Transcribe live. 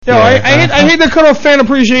Yo, I hate to cut off fan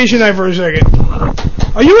appreciation night for a second.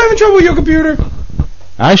 Are you having trouble with your computer?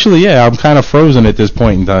 Actually, yeah, I'm kind of frozen at this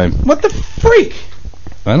point in time. What the freak?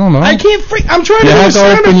 I don't know. I can't freak. I'm trying to do a have to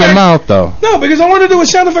sound open effect. your mouth, though. No, because I want to do a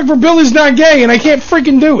sound effect for Billy's Not Gay, and I can't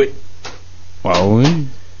freaking do it. Well,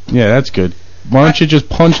 yeah, that's good. Why don't you just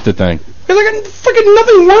punch the thing? Because freaking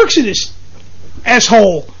nothing works in this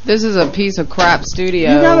asshole. This is a piece of crap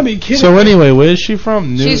studio. You gotta be kidding So me. anyway, where's she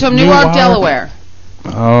from? She's from Newark, Delaware.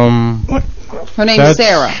 What? Her name is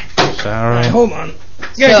Sarah. Sarah. Hold on.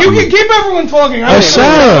 Yeah, So- you keep everyone talking.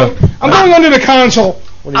 Sarah. I'm going under the console.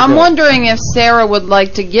 I'm wondering if Sarah would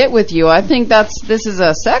like to get with you. I think this is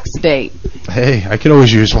a sex date. Hey, I could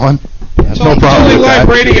always use one. That's no Totally problem with live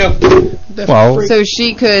that. radio. Well, So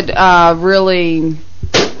she could really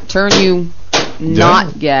turn you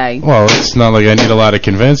not gay. well, it's not like I need a lot of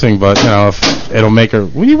convincing, but you know, if it'll make her.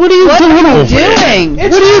 What are you What doing? are you over there? doing?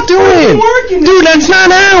 It's What are you not fucking doing? working. Dude, that's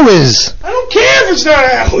not ours. I don't care if it's not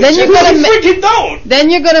Alex. Then you I gotta freaking don't. Then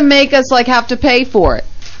you're gonna make us like have to pay for it.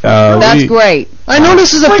 That's we- great. I know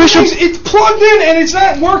this is official. It's plugged in and it's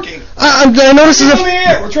not working. I know this is It's on the a.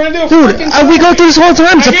 air. We're trying to do a Dude, freaking we go through this all the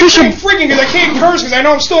time. It's I official. can't say freaking because I can't curse because I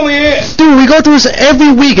know I'm still in the air. Dude, we go through this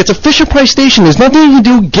every week. It's a Fisher Price station. There's nothing you can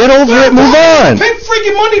do. Get over it. Move on. Pay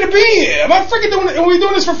freaking money to be here. Am I freaking doing it? Are we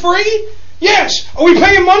doing this for free? Yes. Are we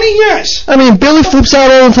paying money? Yes. I mean, Billy flips out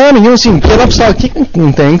all the time, and you don't see him get up, start kicking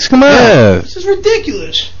things. Come on. Yeah. This is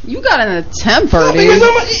ridiculous. You got a temper, No, dude.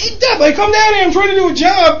 because Deb, I come down here, I'm trying to do a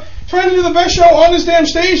job, trying to do the best show on this damn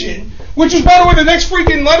station, which is, by the way, the next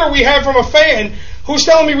freaking letter we have from a fan who's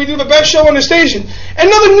telling me we do the best show on the station, and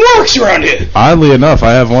nothing works around here. Oddly enough,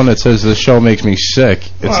 I have one that says this show makes me sick.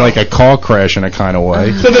 It's Wow. like a car crash in a kind of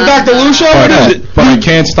way. So the Dr. Lou show, what is it? But I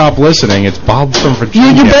can't stop listening. It's Bob from You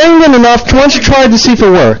Virginia. banged it enough. Why don't you try to see if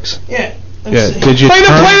it works? Yeah. Yeah, did you Play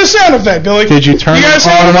turn? the sound effect, Billy. Did you turn You got a it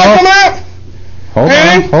sound on and effect off? coming out? Hold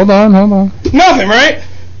Anything? on, hold on. Nothing, right?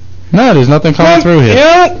 No, there's nothing coming through here.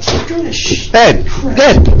 Ed,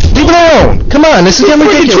 leave it alone. Come on, this is getting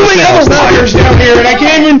Freaking too ridiculous many now. other Stop wires down here, and I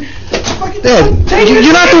can't even... Ed,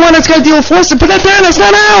 you're not the one that's got to deal with force. Put that down. That's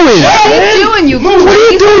not ours. What are you doing, you What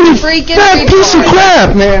are you doing, you freaking fat piece of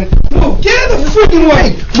crap, man? No, get out of the freaking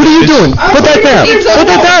way. What are you doing? Put that down. He took Put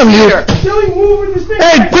that the down, you. computer. Billy, moving this thing.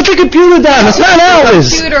 Ed, put the computer down. It's not ours.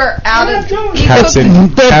 Computer out of. He Captain,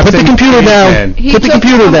 took, Dad, put the computer down. Caveman. he Put the took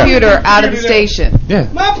computer the down. computer out of the station. Yeah.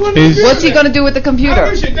 Not putting Is- the computer What's he down. gonna do with the I computer?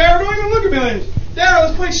 appreciate it. Darryl, don't even look at me like this. Darryl,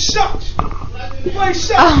 this place sucks. This place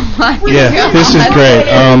sucks. Oh my Yeah, God. this is great.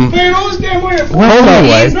 Man, all this damn way. Hold on.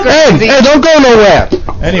 He's crazy. Ed, don't go nowhere.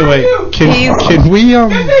 Anyway, He's- can we Get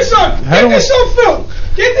this on. How Get do this on film.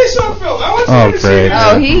 Get this on film. I want you Oh, to see great. this.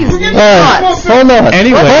 Oh, he's We're getting nuts. this on film. Hold on.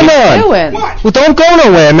 Anyway. Hold on. Doing? What? Well, don't go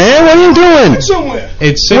nowhere, man. What are you doing? Somewhere.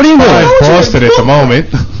 It's What are you 6:05 doing? Boston at the moment.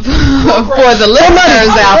 For the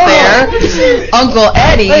listeners out there, Let me see this. Uncle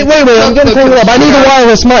Eddie. Hey, wait, I'm took getting the pulled up. I need a computer.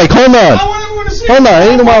 wireless mic. Hold I on. want everyone to see Hold this. on, I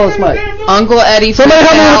need a wireless mic. Uncle Eddie Somebody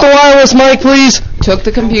help me with the out, wireless mic, please. took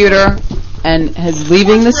the computer and is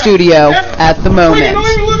leaving the studio at the moment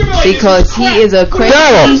because he is a crazy.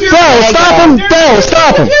 Daryl, stop him. Daryl,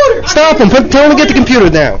 stop him. Stop him. Tell him to get the computer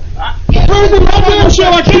down. Trying to do my damn show.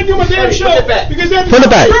 I can't do my damn show. Because that's Put it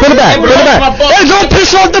back. Put it back. Put it back. Hey, don't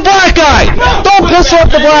piss off the black guy. Don't piss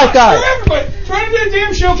off the black guy. Trying to do the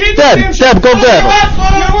damn show. Can't do the Deb, damn show. Deb, go grab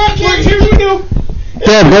him. You know what? Here's what you do.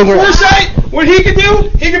 Deb, go grab him. Foresight, what he could do,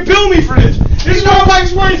 he could bill me for this. This is what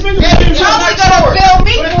Mike's where he's thinking.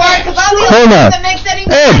 Hold on.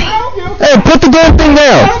 Ed, put the damn thing I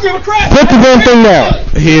down. don't give a crap. Put the damn thing down.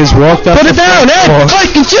 He has walked up. Put it the down, front Ed. door.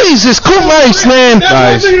 Fucking Jesus Christ, man. That's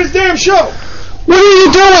why I'm thinking this damn show. What are you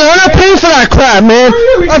doing? I'm not paying for that crap, man.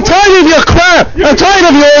 I'm tired of your crap. I'm tired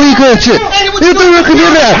of your all equal shit. You do your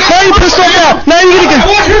computer now. Now you pissed off now. Now you're gonna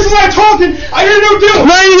get. Here's what I'm talking. I hear no deal.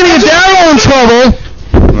 Now you're gonna get Daryl in trouble.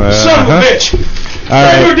 Son of a bitch. All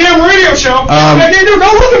I do a right. damn radio show. I can't do.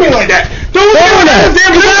 Don't look at me like that. Don't look at me like that.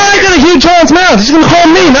 Damn Because now I gotta hear John's mouth. He's gonna call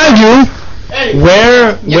me, not you.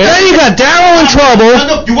 Where? Now you got Daryl in trouble.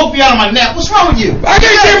 Look, you woke me out of my nap. What's wrong with you? I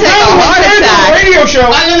can't gotta damn take a problem. heart I'm trying to do attack. a radio show.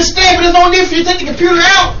 I understand, but there's no need for you to take the computer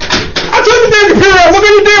out. I took the damn computer out. Look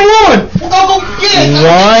at your damn lawn. Well, go get it.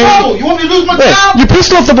 Why? I'm in trouble. You want me to lose my Hey, job? you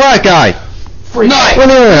pissed off the black guy. Nice. What are you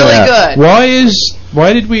doing Really now? good.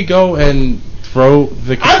 Why did we go and throw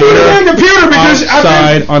the I threw the damn computer computer because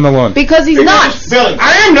outside on the lawn? Because he's nuts. Billy.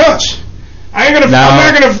 I am nuts. I ain't gonna. No.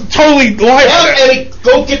 I'm not gonna totally lie. Tell Eddie,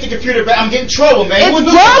 go get the computer back. I'm getting in trouble, man. It's You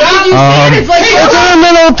broken. wanna lose Did you my job? see it? It's like It's in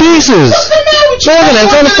little pieces. What's the matter with you? Look at it,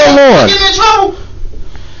 it's on the front lawn. Getting in trouble.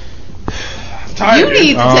 tired. You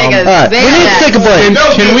need to take a Alright, we need to take a break.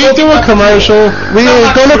 Can we do a commercial? We go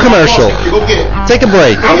to commercial. Go get it. Take a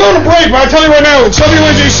break. I'm going to break, but I tell you right now, it's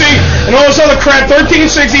WNJC and all this other crap,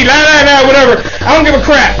 1360, whatever. I don't give a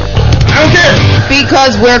crap. I don't care.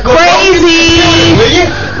 Because we're crazy. Will you?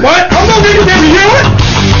 What? I'm going to get your computer. You know what?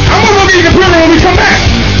 I'm going to go get your computer when we come back.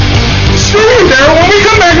 Screw you, Daryl. When we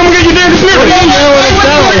come back, I'm going to get your damn computer.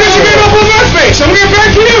 Because you made up with my face. I'm going to get back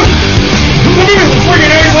to you. Look at this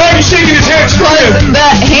freaking ass lad. He's shaking his head. Screw him. The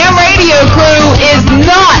ham radio crew is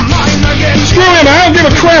not. Screw him. I don't give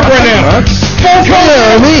a crap right now. Phone call.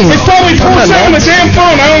 It's probably 4-7 on the damn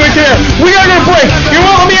phone. I don't even care. We got to go to break. You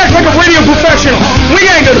know what? Let me act like a radio professional. We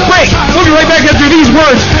got to go to break. We'll be right back after these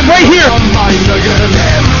words. Right here.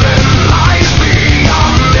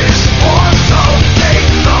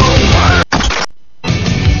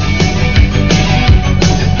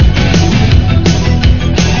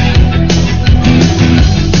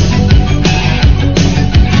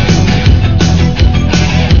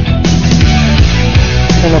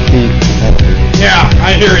 Yeah,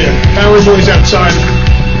 I hear you. Power Boys outside.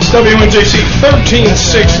 It's WNJC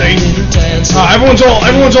 1360. Everyone's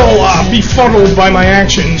all befuddled by my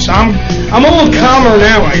actions. I'm a little calmer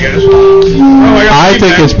now, I guess. I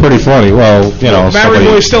think it's pretty funny. Well, you know, Barry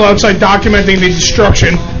Boy's still outside documenting the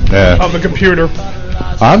destruction Yeah. of the computer.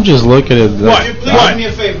 I'm just looking at the, What? Please What? do me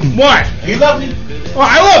a favor. What? You love me? Well,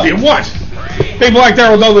 I love you. What? Big Black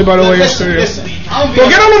Daryl Dudley, by the way, in the studio. Listen. I don't Well,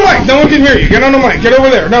 get on the mic. No one can hear you. Get on the mic. Get over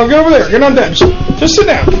there. No, get over there. Get on Debs. Just sit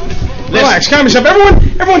down. Relax. Calm yourself.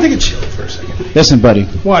 Everyone take a chill for a second. Listen, buddy.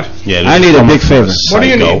 What? yeah, I need a big favor. What do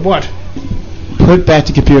you need? What? Put back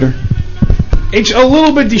the computer. It's a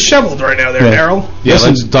little bit disheveled right now there, Yeah. Daryl. Yeah, Listen,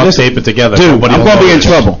 let's duct listen. tape it together. Dude, Nobody I'm will going to be in notice.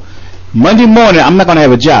 trouble. Monday morning, I'm not going to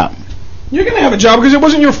have a job. You're gonna have a job because it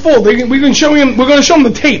wasn't your fault. We're gonna show him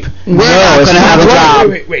the tape. We're not it's going to not have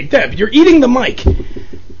a a job. Wait, Deb, you're eating the mic.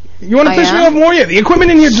 You want to I piss me am? off more? Yeah, the equipment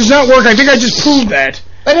in here does not work. I think I just proved that.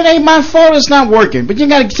 But it ain't my fault it's not working. But you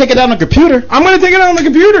got to take it out on the computer. I'm gonna take it out on the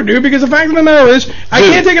computer, dude, because the fact of the matter is, I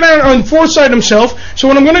Dude. can't take it out on Forsyth himself. So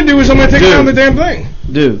what I'm gonna do is I'm gonna take it Dude. out on the damn thing.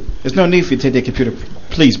 Dude, there's no need for you to take the computer.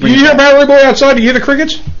 Please bring You it hear back. Barry Boy outside? You hear the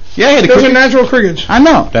crickets? Yeah, I had the Those are cricket. natural crickets. I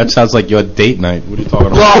know. That sounds like your date night. What are you talking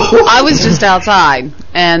about? Well, I was just outside,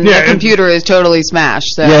 and Yeah, the computer is totally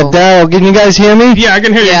smashed. So Yeah, Daryl, can you guys hear me? Yeah, I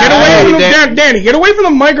can hear you. Yeah. Get away Hey, from the Dan- Danny. Get away from the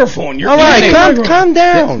microphone. You're All right, eating the microphone. calm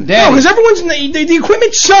down. No, Daddy, because everyone's the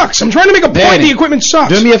equipment sucks. I'm trying to make a point. Daddy. The equipment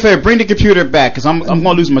sucks. do me a favor. Bring the computer back, because I'm going to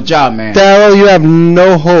lose my job, man. Daryl, you have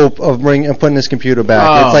no hope of putting this computer back.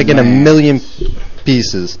 Oh, It's like in a man. million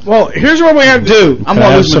pieces. Well, here's what we have to do. I'm Can I going to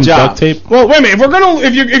have lose my some job. duct tape? Well, wait a minute.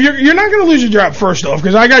 If you're not gonna lose your job first off,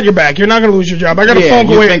 because I got your back. You're not gonna lose your job. I got a Yeah, phone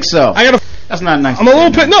call you away. think so? I got a. That's not nice. I'm a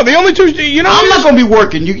little bit. No, the only two. You know. I'm what not going to be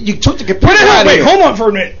working. You took the computer Wait, out of wait, here. hold on for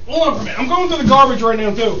a minute. Hold on for a minute. I'm going through the garbage right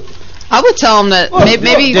now too. I would tell him that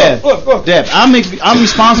maybe Deb, Look. Deb, I'm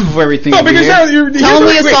responsible for everything. No, over because here. Daryl, tell him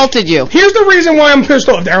we wait, assaulted you. Here's the reason why I'm pissed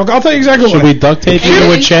off, Daryl. I'll tell you exactly Should why. we duct tape you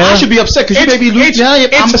to a chair? I should be upset because you may be losing.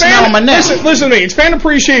 I'm missing out on my neck. Listen to me. It's fan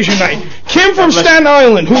appreciation night. Kim from Staten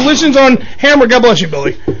Island, who listens on Hammer. God bless you,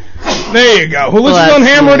 Billy. There you go. Who listens on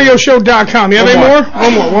HamRadioShow.com. You have any more?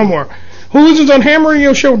 One more. Who listens on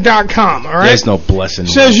HamRadioShow.com. All right. There's no blessing.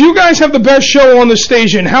 Says you guys have the best show on the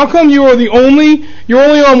station. How come you're only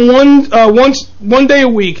on one day a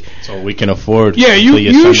week? So we can afford. Yeah, until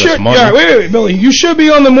you send us should. money. Yeah, wait, Billy. You should be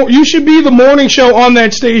on you should be the morning show on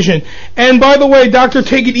that station. And by the way, Dr.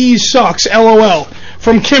 Take It Easy sucks. LOL.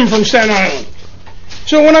 From Kim from Staten Island.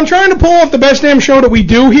 So when I'm trying to pull off the best damn show that we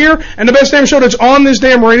do here, and the best damn show that's on this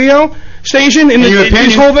damn radio station, in your this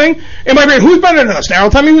opinion? whole thing, in my opinion, who's better than us, Daryl?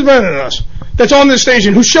 Tell me who's better than us. That's on this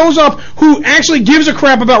station, who shows up, who actually gives a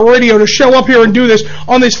crap about radio to show up here and do this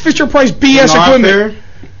on this Fisher Price BS equipment.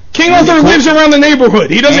 King Arthur lives around the neighborhood.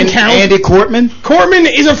 He doesn't count. Andy Cortman. Cortman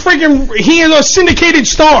is he is a syndicated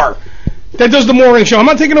star that does the morning show. I'm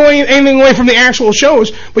not taking anything away from the actual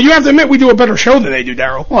shows, but you have to admit we do a better show than they do,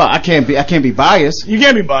 Daryl. Well, I can't be biased. You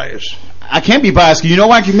can't be biased. I can't be biased because you know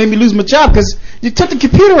why? You made me lose my job because you took the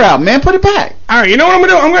computer out, man. Put it back. All right, you know what I'm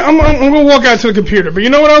gonna do? I'm gonna walk out to the computer. But you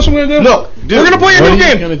know what else I'm gonna do? Look, dude, we're gonna play a what new are you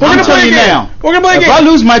game. gonna We're do? gonna I'm play a telling you game. now. We're gonna play a If game. I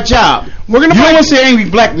lose my job, We're gonna you play. don't want to say angry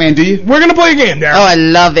black man, do you? We're gonna play a game, Daryl. Oh, I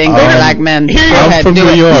love angry black men. Go Here you go. I'm ahead, from do New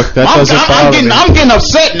it. York. That doesn't bother me. I'm getting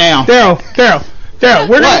upset now. Daryl.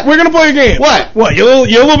 What? We're gonna play a game. What? What? You're a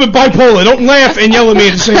little bit bipolar. Don't laugh and yell at me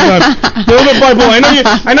at the same time. You're a little bit bipolar.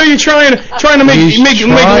 I know you're trying to make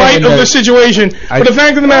light of the situation. But the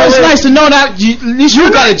fact of the matter It's is, nice to know that at least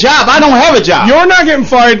you got a job. I don't have a job. you're not getting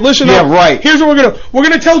fired. Listen Yeah, up. right. Here's what we're gonna do. We're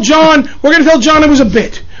gonna tell John it was a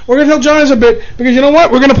bit. We're gonna tell John it's a bit because you know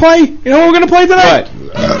what? We're gonna play. You know what we're gonna play tonight?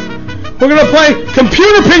 What? We're gonna play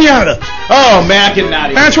Computer Pinata. Oh man, I get out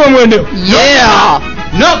of here. That's what I'm gonna do. Yeah.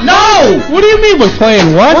 No. What do you mean we're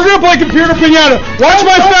playing what? We're gonna play Computer Pinata. Watch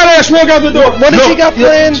my fat ass walk out the door. What did you got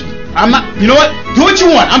planned? I'm not. You know what? Do what you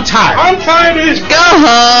want. I'm tired. I'm tired of this. Go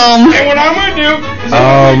home. And what I'm gonna do is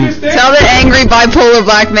I'm gonna take this Tell the angry bipolar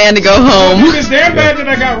black man to go home. this damn bat that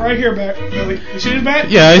I got right here back, Billy. You see this bat?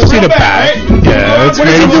 Yeah, I see the bat. Right? Yeah, it's What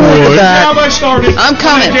made is of he doing with the wood. bat? Now I started. I'm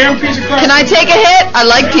coming. Damn piece of crap. Can I take a hit? I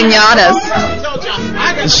like pinatas.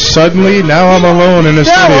 Suddenly, now I'm alone in the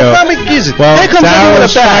Daryl, studio. let me kiss it. Well, Here comes Eddie with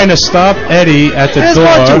Daryl's a bat. trying to stop Eddie at the Here's door.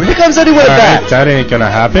 one, two. Here comes Eddie with a bat. Alright, that ain't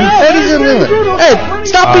gonna happen. Eddie's in there. Hey,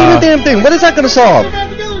 stop beating the damn thing. What is that going to solve?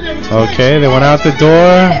 Okay, they went out the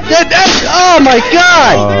door. Oh my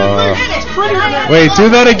God! Wait, do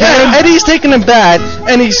that again? Eddie's taking a bat,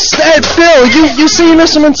 and he said, "Phil, you seen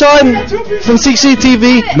this from inside from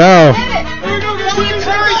CCTV?" No.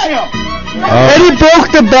 Eddie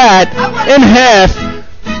broke the bat in half,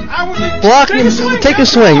 blocking him. Take a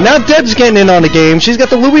swing. Now Deb's getting in on the game. She's got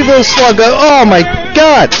the Louisville Slugger. Oh my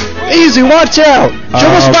God! Easy, watch out. She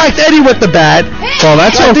almost whacked Eddie with the bat. Well,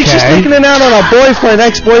 that's I think she's okay. taking it out on her boyfriend,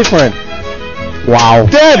 ex-boyfriend. Wow.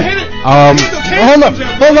 Deb, hold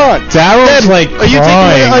on. Daryl's like Are you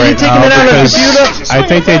crying taking right it out now on the because computer? I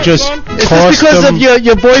think they just Is this tossed because them. of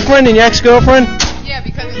your boyfriend and your ex-girlfriend? Yeah,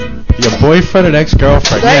 because Your boyfriend and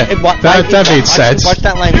ex-girlfriend. Yeah, that made sense. Watch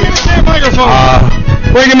that language. Damn microphone.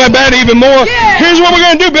 Breaking my bat even more. Here's what we're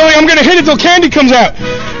gonna do, Billy. I'm gonna hit it till candy comes out.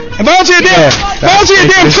 If I don't see a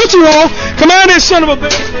damn Tootsie Roll, come out of this son of a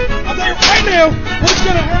bitch. I'll tell you right now what's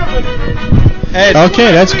gonna happen.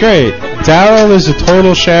 Okay, that's great. Daryl is a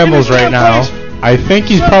total shambles right now. I think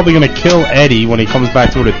he's probably gonna kill Eddie when he comes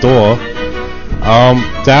back through the door.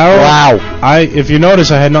 Daryl. Wow. If you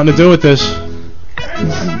notice, I had nothing to do with this.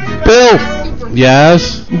 Bill,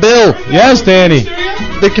 Yes. Yes, Danny.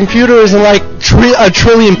 the computer is in like a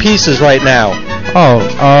trillion pieces right now.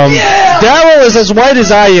 Daryl is as white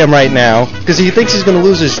as I am right now because he thinks he's going to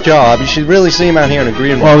lose his job. You should really see him out here in a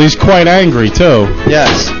green room. Well, he's quite angry too.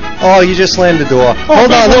 Yes. Oh, you just slammed the door.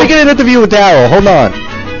 Hold on, let me get an interview with Daryl. Hold on.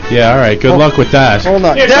 Yeah, all right. Good luck with that. Hold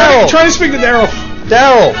on. Yeah, Daryl. try to speak to Daryl.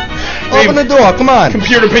 Daryl. Open the door. Come on.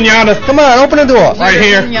 Computer Pinata. Come on, open the door. Right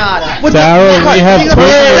here. Pinata. What Daryl, we have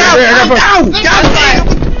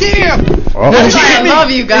Damn. I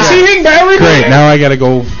love you guys. Is he hitting Barry? Great. Now I gotta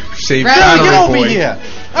go save Grab Daryl, Daryl, get over boy. here.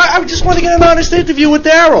 I just want to get an honest interview with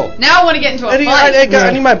Daryl. Now I want to get into a fight.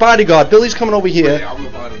 I need my bodyguard. Billy's coming over here.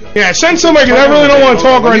 Yeah, send somebody because I really don't want to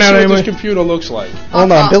talk right now What anymore. this computer looks like.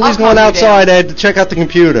 Hold on. Billy's going outside, Ed, to check out the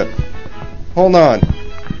computer. Hold on.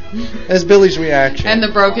 There's Billy's reaction. And the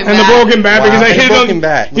broken And the bat. broken bat because I And the hit it on. broken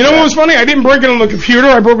bat. You know what was funny? I didn't break it on the computer.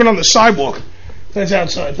 I broke it on the sidewalk. That's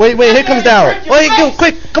outside. Wait, here comes Daryl. Wait, go,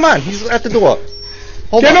 quick. Come on. He's at the door.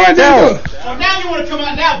 Hold Get on. him at the Daryl. door. Oh, now you want to come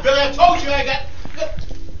out now, Billy? I told you I got.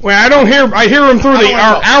 Wait, I don't hear. I hear him through the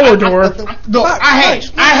our door. Look, I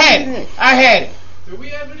had it. Do we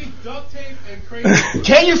have any duct tape and crazy?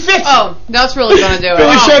 Can you fix it? Oh, that's really going to do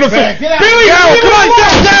Billy, it. shut up. Get out. Billy, Come on,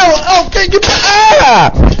 Daryl. Oh, you.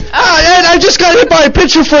 Ed, I just got hit by a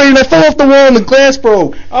picture frame and I fell off the wall and the glass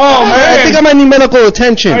broke. Oh man. I think I might need medical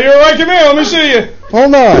attention. Are you alright? Come here. Let me see you.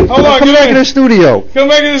 Hold on. Hold on, Come get back in. in the studio. Come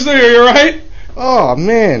back in the studio. You alright? Oh,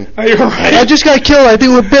 man. Are you alright? I just got killed, I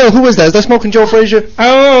think, with Bill. Who is that? Is that Smoking Joe Frazier? I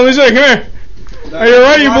don't know. Let me see. Come here. Are you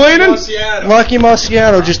alright? You bleeding? Rocky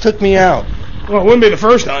Marciano just took me out. Well, it wouldn't be the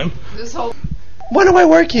first time. This whole Why do I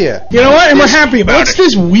work here? You know what? And we're happy about What's it.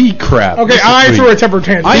 this weed crap? Okay, This is I weed. threw a temper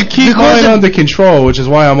tantrum. I keep mine under control, which is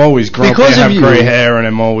why I'm always grumpy. Because I of have you. gray hair and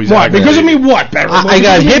I'm always What? Because of me? aggravated. What, Barry? I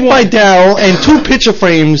got hit by Daryl and 2 picture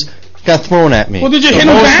frames got thrown at me. Well, did you The hit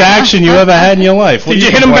him most back? action you ever had in your life. What Did are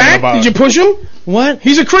you hit him complaining back? about? Did you push him? What?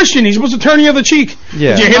 He's a Christian. He's supposed to turn the other cheek.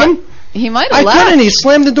 Yeah. Did you hit him? he might I have left. couldn't. He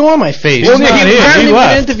slammed the door in my face. Well, He not here. hadn't He even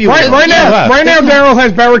left. interviewed Right him. now, left. Daryl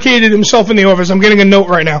has barricaded himself in the office. I'm getting a note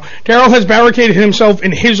right now. Daryl has barricaded himself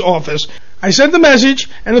in his office. I sent the message,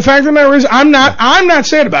 and the fact of the matter is, I'm not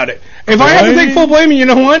sad about it. If I have to take full blame, you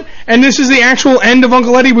know what? And this is the actual end of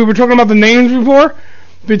Uncle Eddie. We were talking about the names before.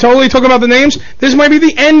 We totally talking about the names. This might be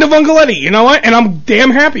the end of Uncle Eddie. You know what? And I'm damn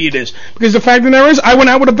happy it is because the fact of the matter is, I went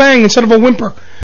out with a bang instead of a whimper.